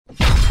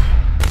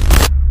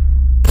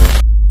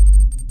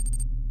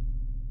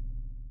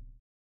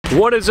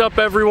What is up,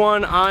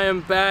 everyone? I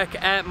am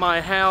back at my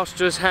house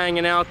just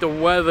hanging out. The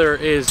weather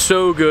is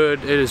so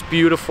good. It is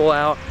beautiful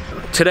out.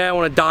 Today I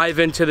want to dive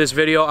into this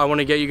video. I want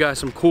to get you guys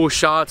some cool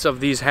shots of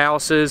these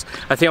houses.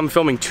 I think I'm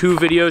filming 2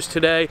 videos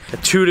today,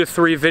 2 to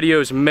 3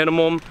 videos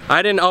minimum.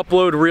 I didn't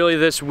upload really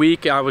this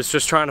week. I was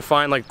just trying to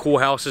find like cool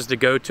houses to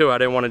go to. I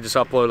didn't want to just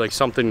upload like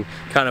something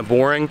kind of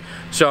boring.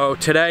 So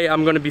today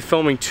I'm going to be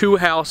filming 2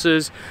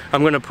 houses.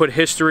 I'm going to put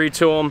history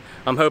to them.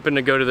 I'm hoping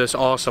to go to this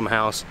awesome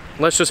house.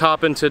 Let's just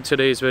hop into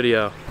today's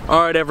video.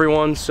 Alright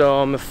everyone, so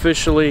I'm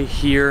officially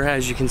here.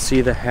 As you can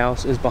see, the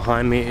house is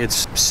behind me.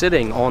 It's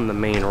sitting on the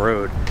main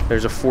road.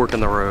 There's a fork in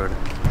the road.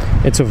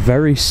 It's a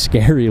very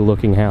scary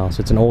looking house.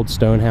 It's an old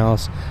stone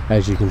house,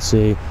 as you can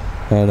see,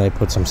 and they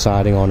put some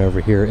siding on over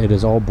here. It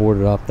is all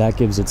boarded up. That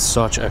gives it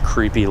such a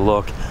creepy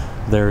look.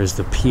 There is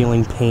the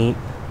peeling paint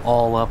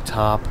all up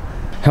top.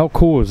 How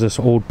cool is this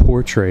old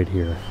porch right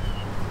here?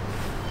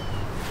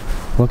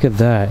 Look at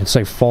that. It's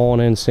like falling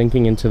in,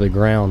 sinking into the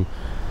ground.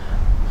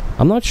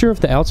 I'm not sure if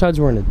the outsides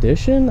were an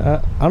addition.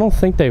 I don't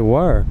think they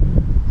were,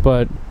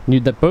 but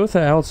both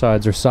the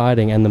outsides are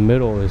siding and the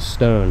middle is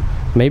stone.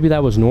 Maybe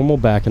that was normal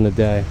back in the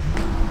day.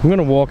 I'm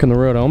gonna walk in the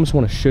road. I almost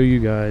want to show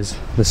you guys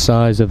the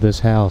size of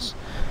this house.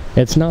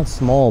 It's not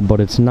small, but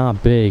it's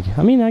not big.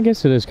 I mean, I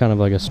guess it is kind of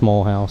like a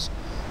small house,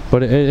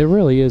 but it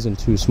really isn't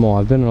too small.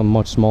 I've been in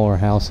much smaller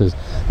houses.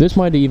 This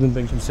might have even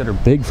been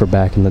considered big for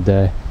back in the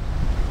day.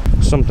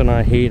 Something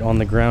I hate on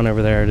the ground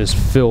over there, it is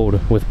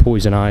filled with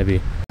poison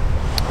ivy.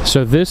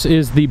 So this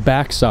is the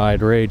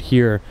backside right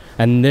here,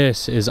 and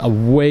this is a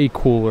way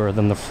cooler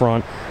than the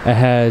front. It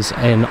has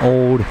an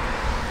old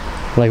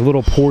like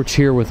little porch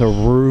here with a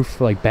roof,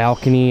 like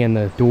balcony, and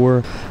the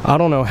door. I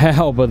don't know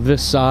how, but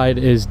this side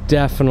is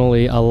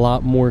definitely a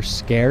lot more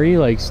scary,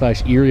 like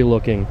slash eerie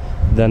looking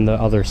than the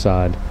other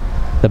side.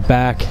 The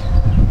back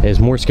is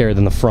more scary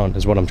than the front,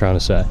 is what I'm trying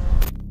to say.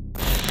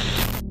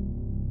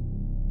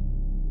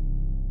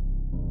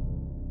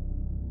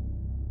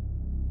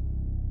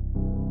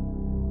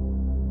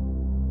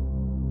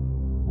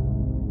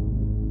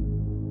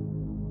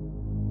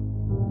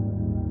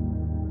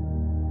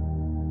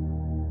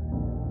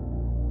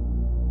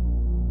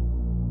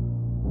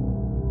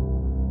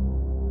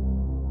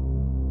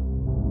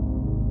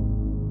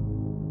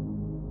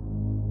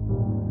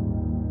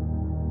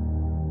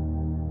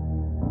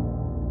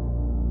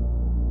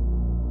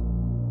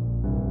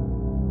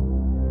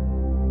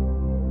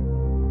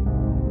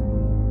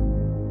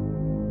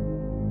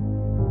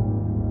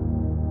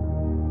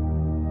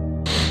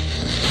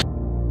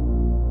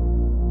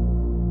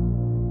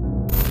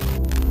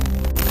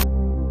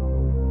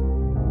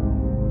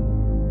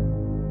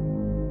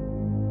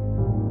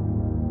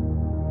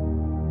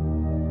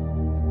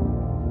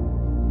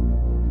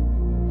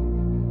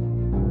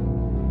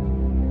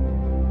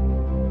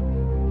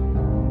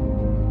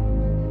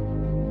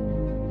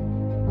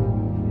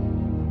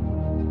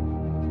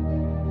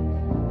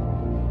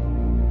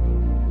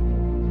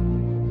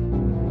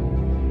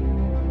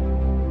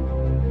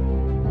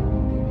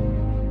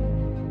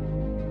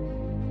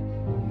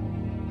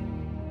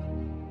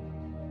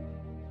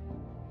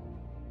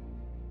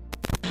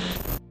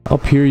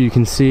 Up here you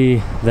can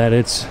see that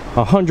it's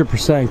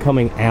 100%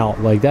 coming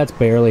out, like that's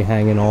barely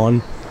hanging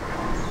on.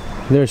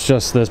 There's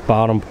just this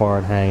bottom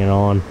part hanging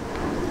on.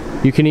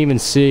 You can even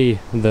see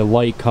the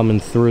light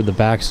coming through the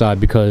backside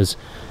because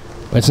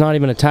it's not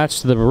even attached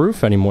to the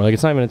roof anymore. Like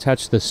it's not even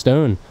attached to the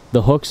stone.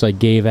 The hooks like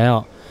gave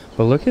out.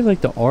 But look at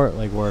like the art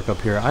like work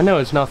up here. I know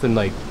it's nothing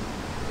like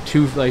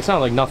too, like it's not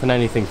like nothing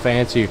anything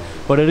fancy,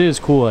 but it is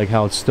cool like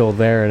how it's still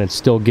there and it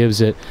still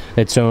gives it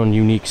its own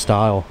unique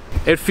style.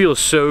 It feels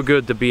so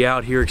good to be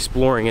out here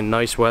exploring in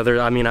nice weather.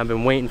 I mean, I've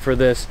been waiting for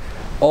this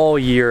all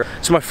year.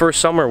 It's my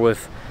first summer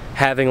with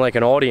having like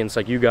an audience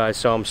like you guys,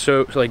 so I'm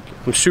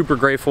super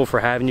grateful for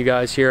having you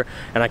guys here,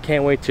 and I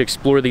can't wait to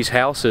explore these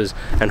houses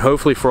and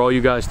hopefully for all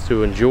you guys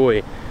to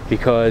enjoy,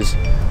 because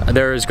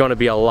there is going to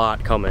be a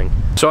lot coming.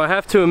 So I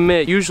have to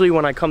admit, usually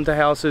when I come to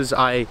houses,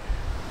 I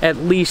at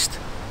least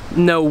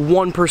know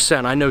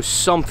 1%. I know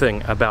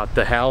something about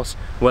the house,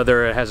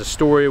 whether it has a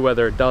story,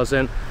 whether it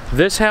doesn't.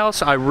 This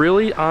house, I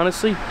really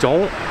honestly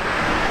don't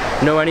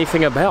know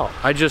anything about.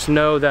 I just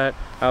know that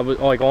I was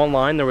like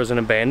online, there was an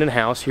abandoned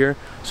house here,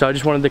 so I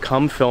just wanted to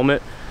come film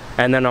it,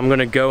 and then I'm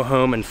gonna go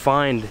home and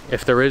find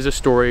if there is a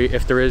story,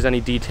 if there is any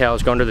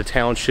details going to the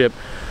township,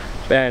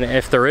 and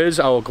if there is,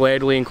 I will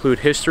gladly include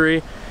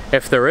history.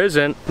 If there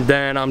isn't,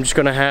 then I'm just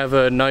gonna have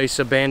a nice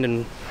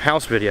abandoned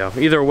house video.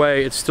 Either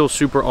way, it's still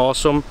super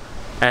awesome.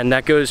 And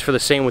that goes for the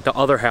same with the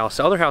other house.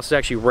 The other house is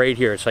actually right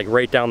here. It's like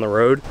right down the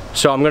road.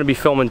 So I'm gonna be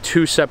filming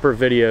 2 separate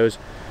videos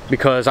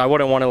because I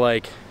wouldn't wanna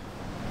like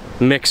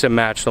mix and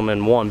match them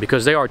in one,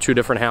 because they are 2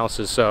 different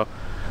houses. So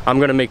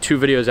I'm gonna make 2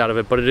 videos out of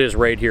it, but it is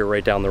right here,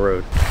 right down the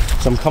road.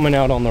 So I'm coming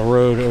out on the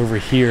road over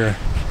here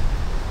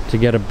to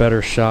get a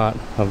better shot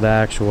of the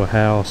actual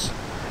house.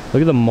 Look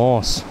at the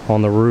moss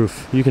on the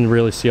roof. You can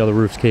really see how the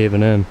roof's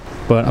caving in.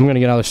 But I'm gonna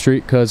get out of the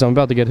street because I'm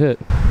about to get hit.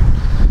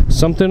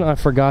 Something I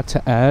forgot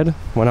to add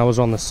when I was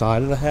on the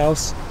side of the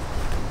house,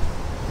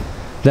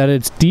 that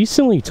it's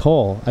decently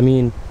tall. I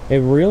mean, it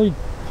really,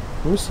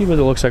 let me see what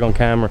it looks like on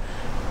camera.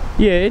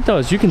 Yeah, it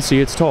does. You can see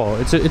it's tall.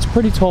 It's a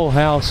pretty tall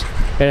house.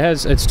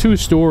 It's 2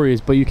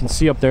 stories, but you can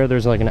see up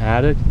there's like an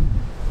attic.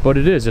 But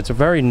it's a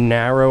very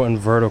narrow and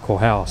vertical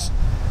house.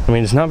 I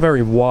mean, it's not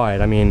very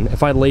wide. I mean,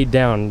 if I laid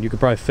down, you could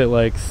probably fit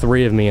like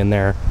 3 of me in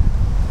there.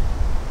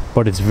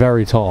 But it's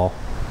very tall.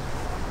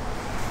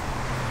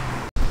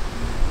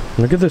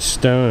 Look at the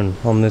stone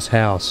on this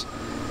house.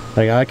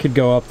 Like, I could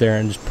go up there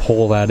and just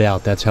pull that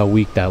out. That's how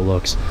weak that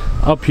looks.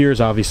 Up here is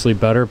obviously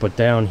better, but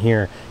down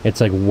here, it's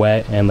like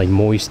wet and like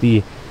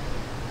moisty.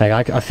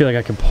 Like, I feel like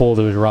I can pull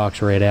those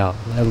rocks right out.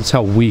 That's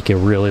how weak it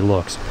really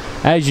looks.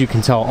 As you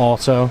can tell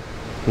also,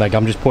 like,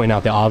 I'm just pointing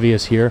out the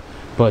obvious here,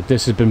 but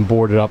this has been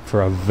boarded up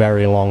for a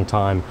very long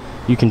time.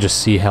 You can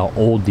just see how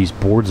old these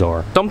boards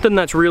are. Something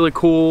that's really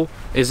cool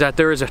is that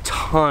there is a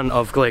ton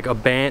of like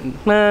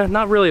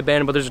not really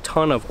abandoned, but there's a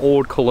ton of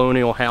old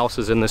colonial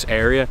houses in this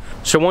area.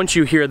 So once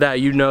you hear that,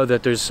 you know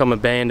that there's some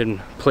abandoned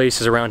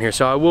places around here.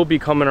 So I will be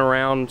coming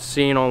around,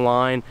 seeing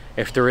online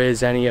if there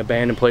is any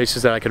abandoned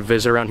places that I could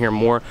visit around here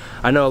more.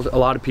 I know a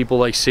lot of people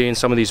like seeing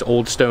some of these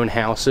old stone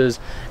houses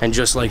and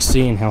just like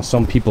seeing how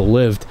some people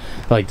lived.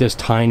 Like this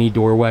tiny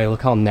doorway,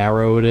 look how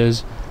narrow it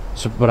is.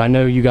 So, but I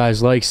know you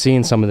guys like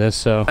seeing some of this,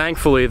 so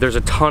thankfully there's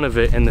a ton of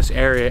it in this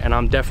area, and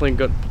I'm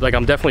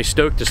definitely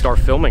stoked to start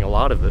filming a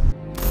lot of it.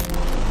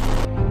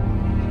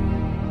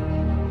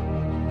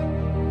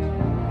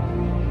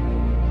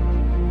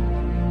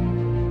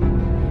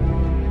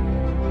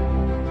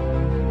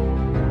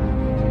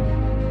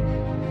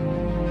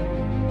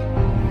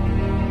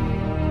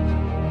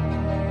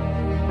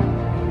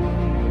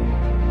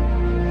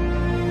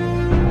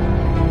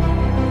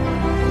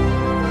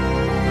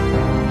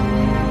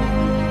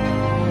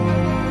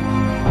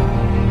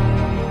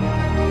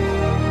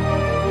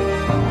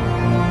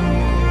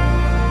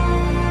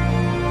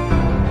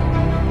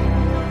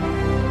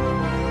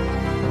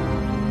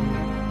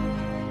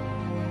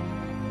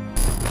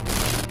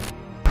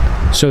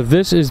 So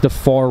this is the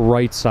far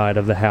right side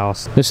of the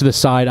house. This is the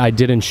side I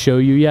didn't show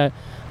you yet.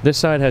 This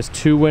side has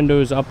 2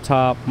 windows up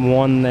top,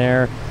 1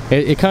 there.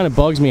 It kind of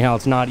bugs me how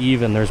it's not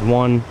even. There's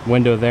 1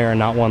 window there and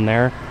not 1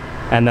 there.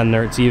 And then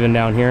it's even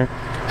down here.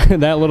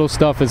 That little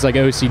stuff is like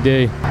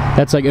OCD.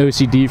 That's like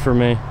OCD for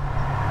me.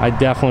 I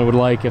definitely would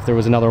like if there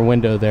was another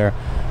window there.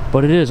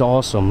 But it is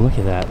awesome. Look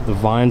at that. The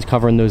vines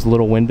covering those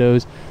little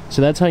windows.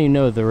 So that's how you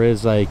know there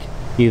is like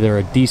either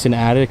a decent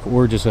attic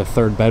or just a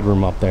 3rd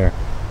bedroom up there.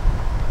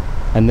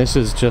 And this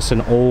is just an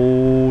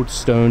old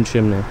stone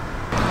chimney.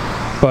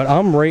 But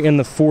I'm right in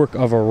the fork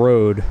of a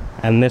road,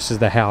 and this is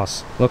the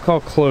house. Look how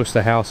close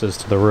the house is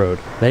to the road.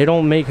 They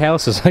don't make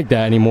houses like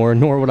that anymore,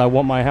 nor would I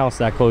want my house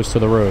that close to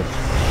the road.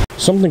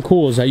 Something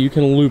cool is that you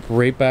can loop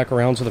right back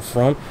around to the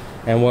front,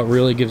 and what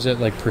really gives it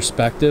like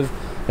perspective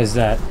is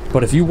that,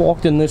 but if you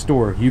walked in this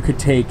door, you could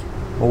take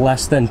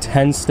less than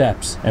 10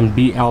 steps and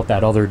be out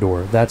that other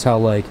door. That's how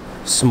like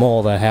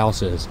small the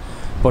house is.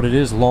 But it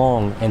is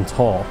long and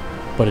tall,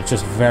 but it's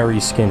just very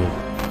skinny.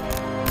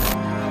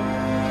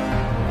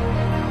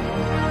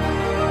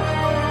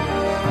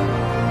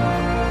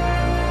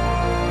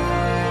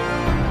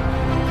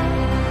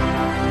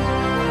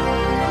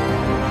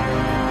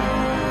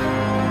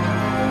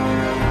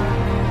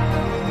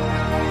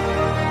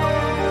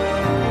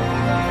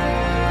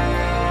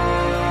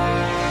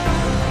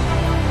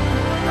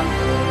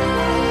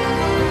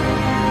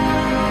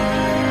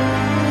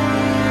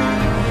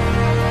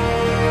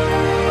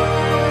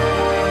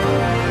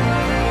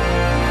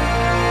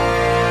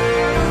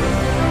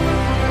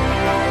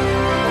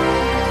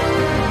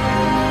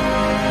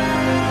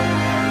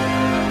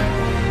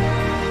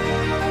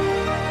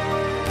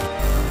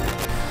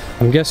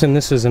 I'm guessing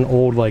this is an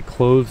old like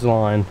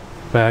clothesline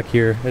back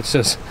here. It's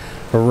just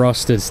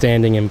rusted,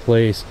 standing in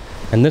place.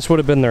 And this would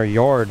have been their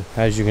yard,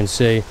 as you can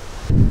see.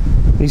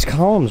 These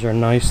columns are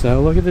nice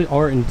though. Look at the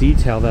art and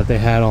detail that they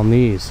had on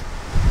these.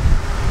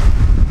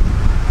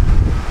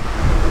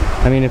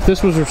 I mean, if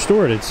this was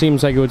restored, it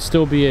seems like it would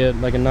still be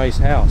like a nice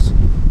house.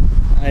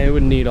 It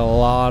would need a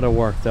lot of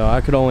work though.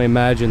 I could only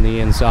imagine the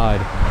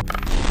inside.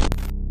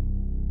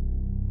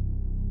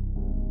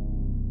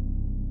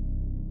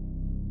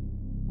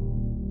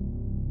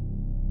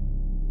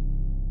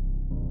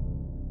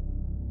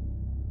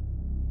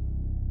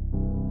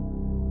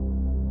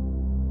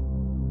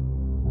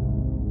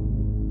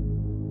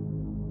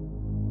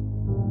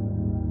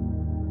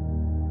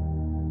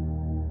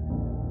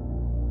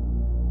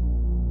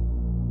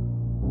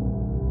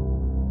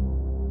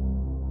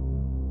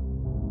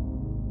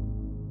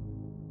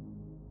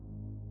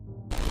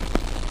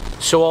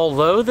 So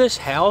although this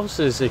house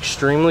is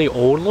extremely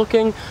old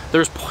looking,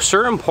 there's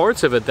certain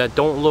parts of it that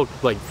don't look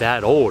like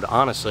that old,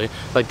 honestly.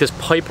 Like this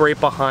pipe right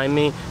behind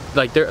me,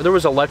 like there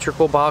was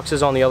electrical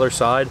boxes on the other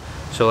side.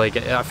 So like,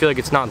 I feel like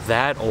it's not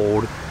that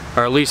old,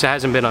 or at least it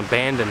hasn't been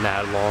abandoned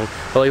that long.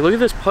 But like, look at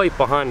this pipe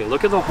behind me.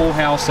 Look at the whole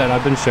house that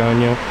I've been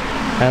showing you.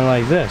 And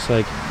like this,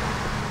 like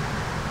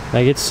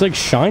it's like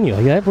shiny.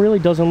 Like that really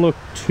doesn't look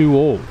too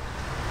old.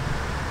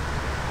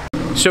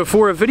 So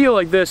for a video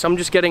like this, I'm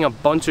just getting a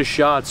bunch of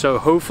shots, so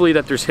hopefully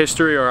that there's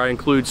history, or I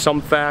include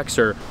some facts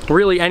or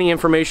really any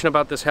information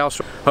about this house,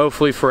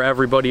 hopefully for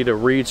everybody to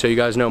read so you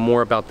guys know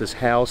more about this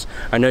house.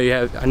 I know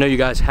you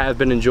guys have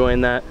been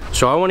enjoying that.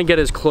 So I want to get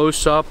as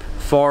close up,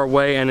 far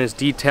away, and as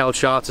detailed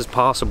shots as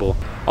possible.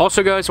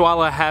 Also guys,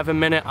 while I have a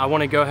minute, I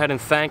want to go ahead and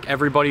thank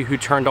everybody who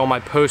turned on my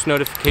post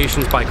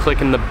notifications by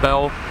clicking the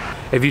bell.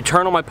 If you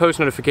turn on my post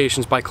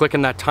notifications by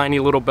clicking that tiny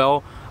little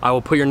bell, I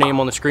will put your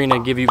name on the screen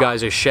and give you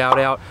guys a shout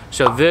out.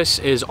 So this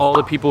is all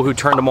the people who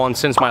turned them on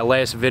since my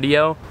last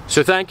video.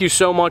 So thank you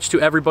so much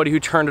to everybody who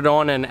turned it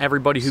on and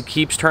everybody who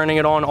keeps turning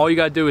it on. All you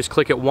gotta do is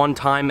click it one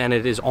time and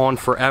it is on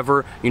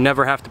forever. You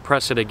never have to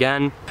press it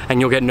again,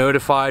 and you'll get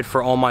notified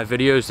for all my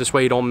videos. This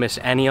way you don't miss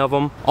any of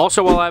them.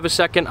 Also, while I have a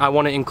second, I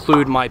wanna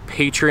include my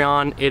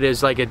Patreon. It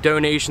is like a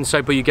donation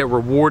site, but you get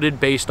rewarded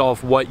based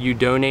off what you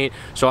donate.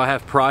 So I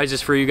have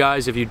prizes for you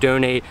guys. If you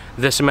donate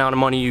this amount of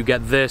money, you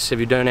get this. If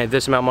you donate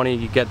this amount of money,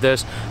 you get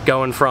this,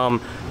 going from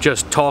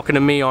just talking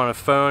to me on a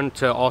phone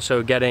to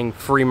also getting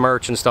free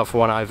merch and stuff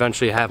when I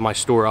eventually have my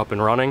store up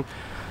and running.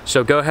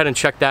 So go ahead and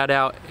check that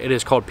out. It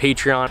is called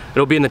Patreon.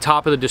 It'll be in the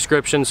top of the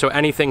description, so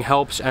anything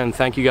helps, and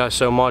thank you guys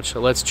so much.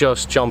 Let's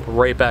just jump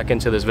right back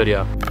into this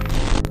video.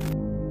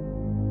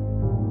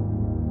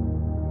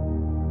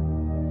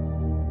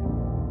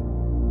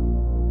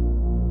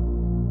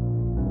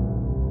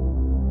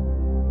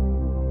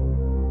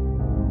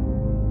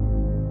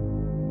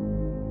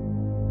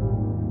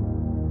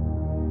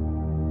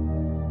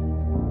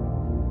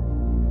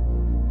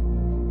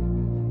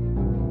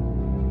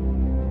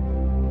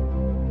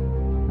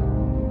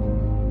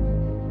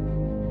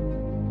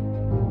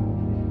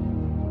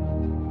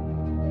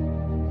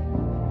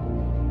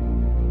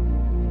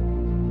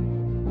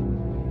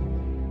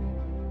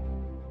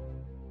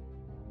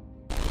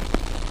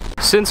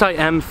 Since I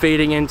am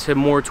fading into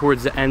more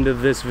towards the end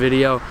of this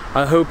video,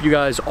 I hope you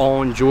guys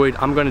all enjoyed.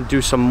 I'm gonna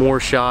do some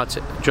more shots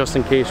just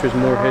in case there's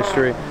more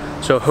history.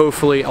 So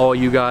hopefully all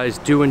you guys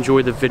do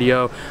enjoy the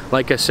video.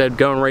 Like I said,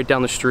 going right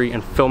down the street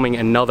and filming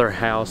another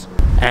house.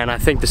 And I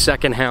think the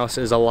second house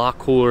is a lot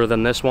cooler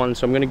than this one.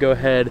 So I'm gonna go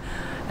ahead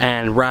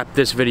and wrap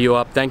this video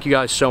up. Thank you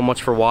guys so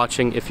much for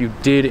watching. If you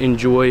did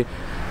enjoy,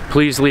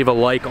 please leave a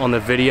like on the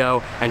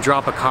video and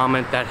drop a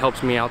comment. That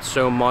helps me out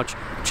so much.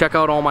 Check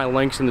out all my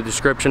links in the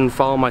description.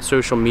 Follow my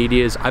social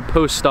medias. I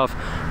post stuff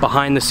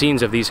behind the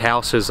scenes of these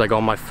houses, like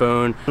on my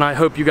phone. And I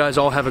hope you guys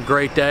all have a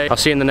great day. I'll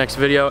see you in the next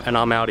video, and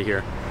I'm out of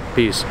here.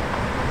 Peace.